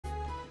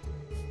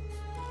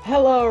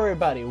Hello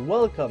everybody,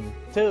 welcome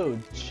to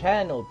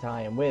Channel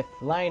Time with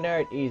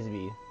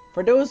LeinhartGaming.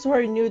 For those who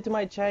are new to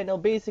my channel,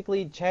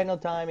 basically Channel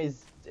Time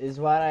is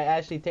what I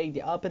actually take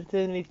the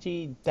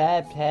opportunity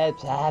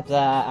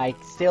I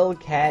still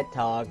can't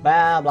talk,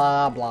 blah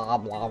blah blah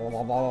blah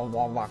blah blah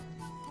blah blah.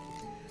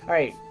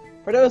 Alright,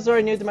 for those who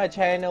are new to my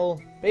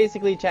channel,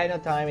 basically Channel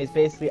Time is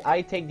basically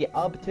I take the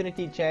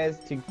opportunity chance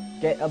to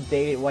get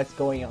updated what's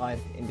going on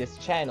in this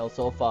channel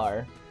so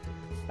far.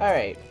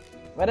 Alright.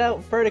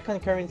 Without further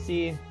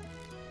concurrency,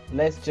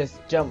 let's just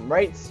jump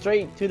right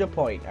straight to the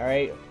point,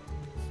 alright?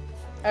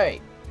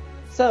 Alright,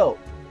 so,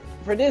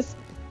 for this,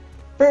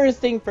 first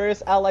thing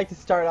first, I'd like to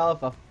start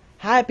off a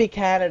Happy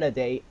Canada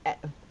Day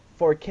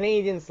for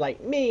Canadians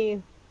like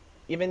me,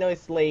 even though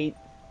it's late,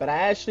 but I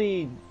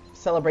actually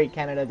celebrate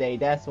Canada Day,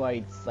 that's why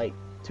it's like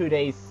 2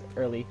 days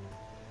early.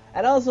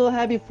 And also,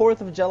 happy 4th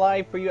of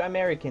July for you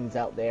Americans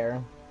out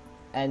there.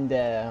 And,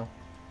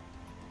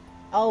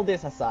 all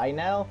this aside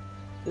now,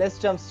 let's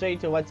jump straight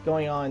to what's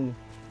going on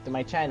to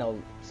my channel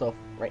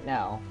right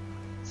now.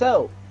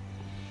 So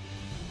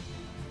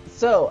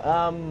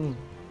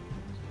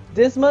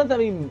this month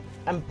I'm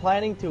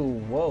planning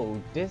to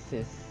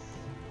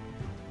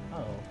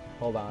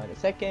hold on a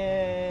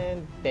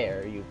second.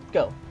 There you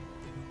go.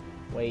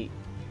 Wait.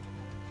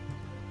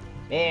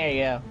 There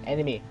you go.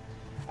 Enemy.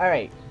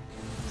 Alright.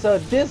 So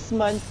this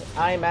month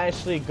I'm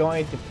actually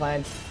going to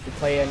plan to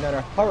play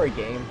another horror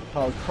game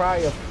called Cry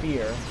of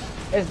Fear.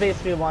 It's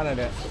basically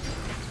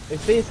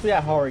It's basically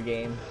a horror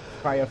game,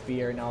 Cry of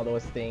Fear and all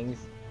those things.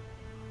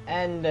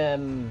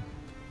 And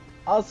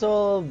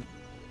also,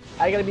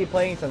 I gotta be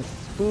playing some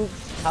Spook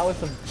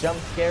House of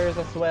Jumpscares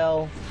as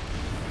well.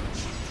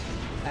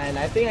 And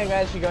I think I'm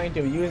actually going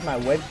to use my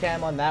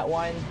webcam on that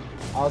one,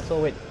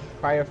 also with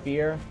Cry of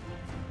Fear.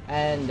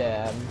 And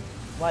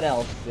what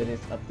else it is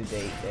up to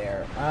date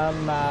there?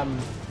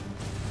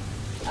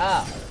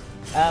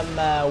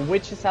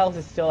 Witch's House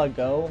is still a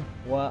go.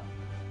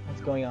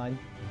 What's going on?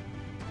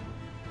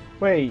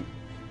 Wait,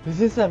 is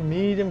this a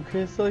medium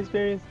crystal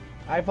experience?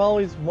 I've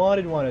always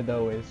wanted one of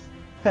those.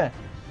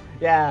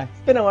 Yeah, it's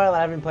been a while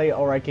I haven't played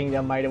Aura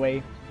Kingdom, by the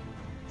way.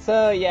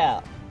 So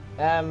yeah,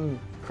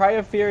 Cry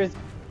of Fear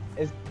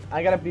is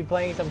I gotta be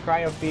playing some Cry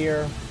of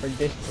Fear for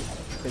this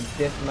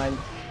month,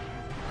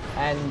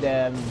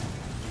 and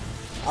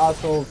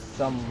also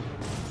some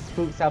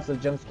Spook House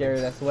of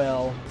Jumpscares as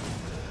well.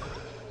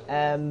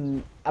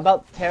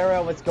 About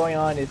Terra, what's going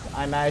on is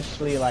I'm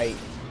actually like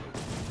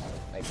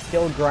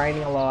still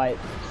grinding a lot,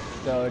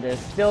 so there's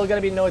still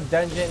gonna be no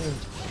dungeon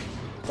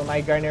for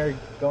my grinder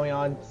going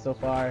on so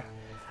far.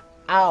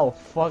 Ow,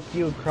 fuck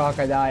you,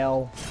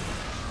 crocodile.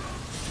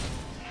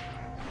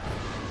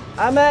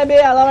 I may be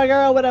a little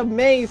girl with a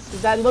mace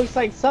that looks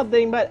like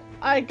something, but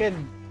I could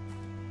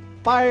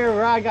fire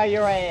rock at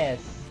your ass.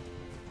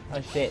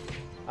 Oh shit.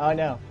 Oh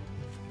no.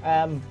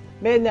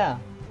 Midna.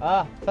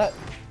 Fuck.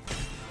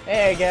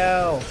 There you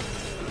go.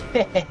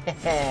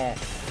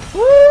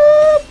 Woo!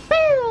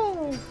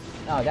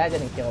 Oh, that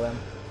didn't kill them.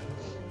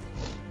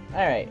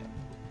 Alright.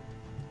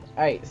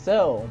 Alright,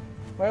 so,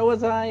 where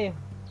was I?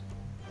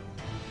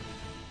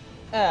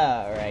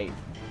 Alright.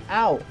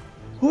 Ow!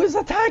 Who is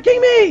attacking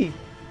me?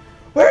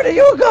 Where do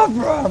you come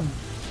from?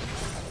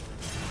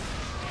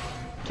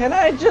 Can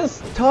I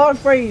just talk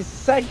for a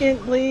second,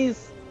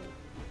 please?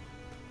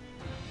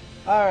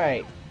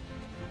 Alright.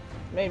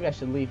 Maybe I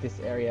should leave this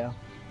area.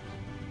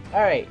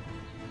 Alright.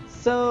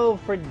 So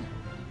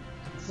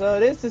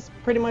this is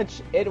pretty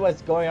much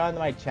what's going on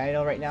my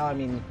channel right now. I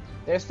mean,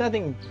 there's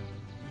nothing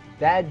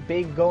that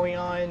big going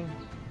on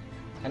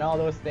and all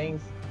those things.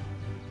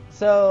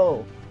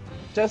 So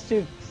just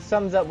to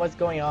sums up what's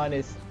going on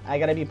is I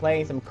gotta be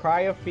playing some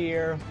Cry of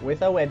Fear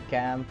with a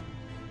webcam,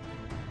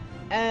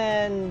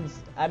 and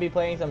I'll be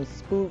playing some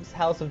Spook's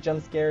House of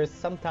Jumpscares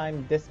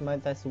sometime this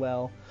month as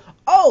well.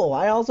 Oh,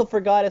 I also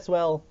forgot as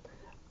well,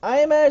 I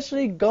am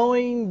actually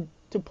going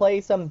to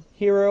play some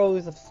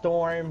Heroes of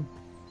Storm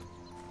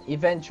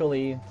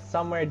eventually,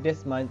 somewhere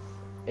this month,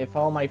 if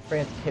all my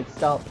friends could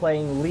stop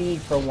playing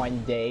League for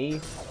one day.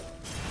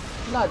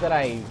 Not that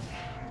I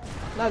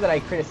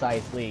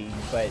criticize League,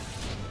 but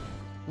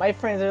my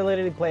friends are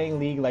literally playing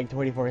League like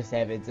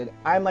 24/7, and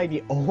I'm like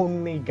the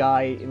only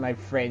guy in my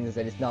friends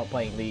that is not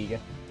playing League.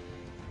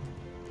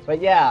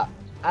 But yeah,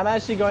 I'm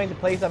actually going to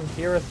play some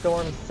Hero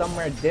Storm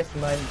somewhere this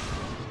month,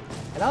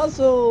 and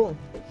also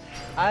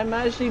I'm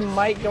actually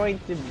going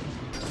to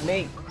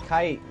make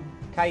Kai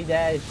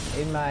Dash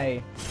in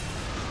my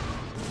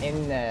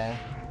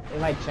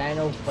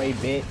channel for a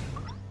bit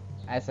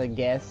as a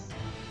guest,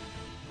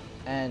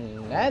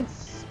 and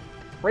that's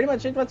pretty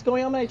much it what's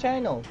going on my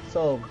channel.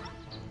 So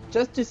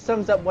just to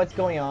sums up what's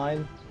going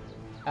on,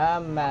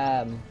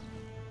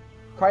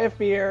 Cry of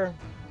Fear,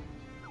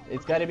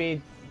 it's gotta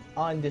be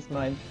on this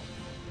month.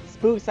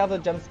 Spook House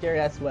of Jumpscare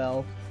as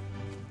well.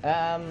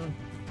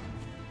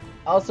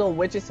 Also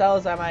Witch's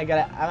House, I'm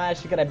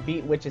actually gonna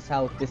beat Witch's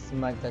House this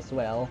month as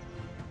well.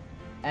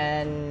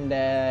 And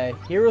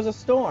Heroes of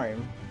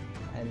Storm.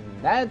 And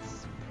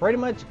that's pretty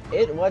much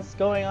it what's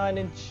going on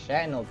in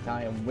Channel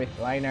Time with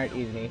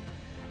LeinhartGaming.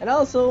 And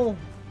also,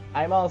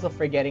 I'm also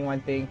forgetting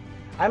one thing.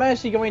 I'm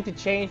actually going to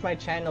change my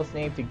channel's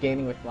name to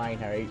Gaming with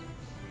Leinhart.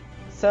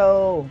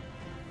 So,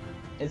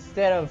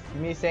 instead of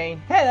me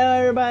saying, hello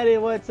everybody,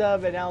 what's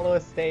up, and I'll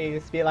stay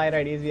be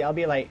Leinhart Easy, I'll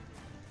be like,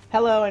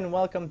 hello and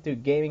welcome to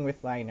Gaming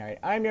with Leinhart.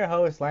 I'm your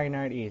host,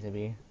 Leinhart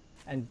Easy.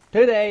 And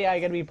today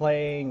I'm gonna be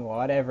playing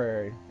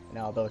whatever and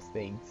all those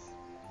things.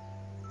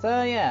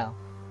 So yeah.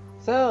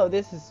 So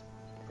this is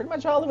pretty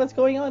much all of what's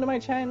going on my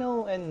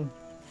channel, and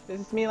this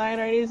is me,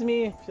 Leinhart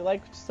Easy. If you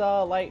like what you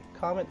saw, like,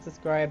 comment,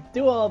 subscribe,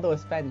 do all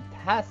those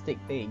fantastic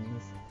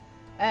things.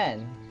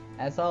 And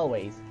as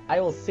always, I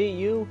will see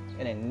you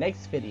in the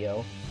next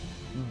video.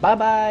 Bye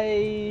bye.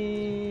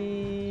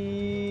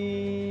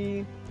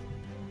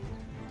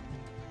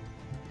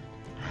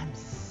 I'm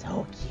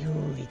so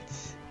cute.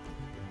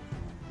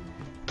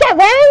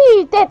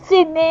 Kawaii, that's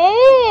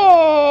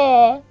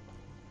ne.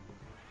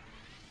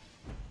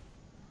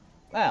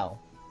 Well,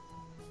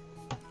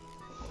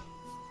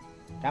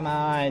 come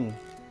on.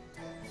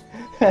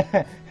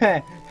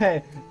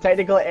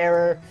 Technical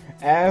error.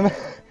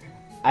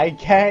 I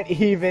can't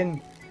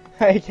even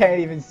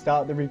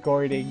stop the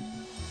recording.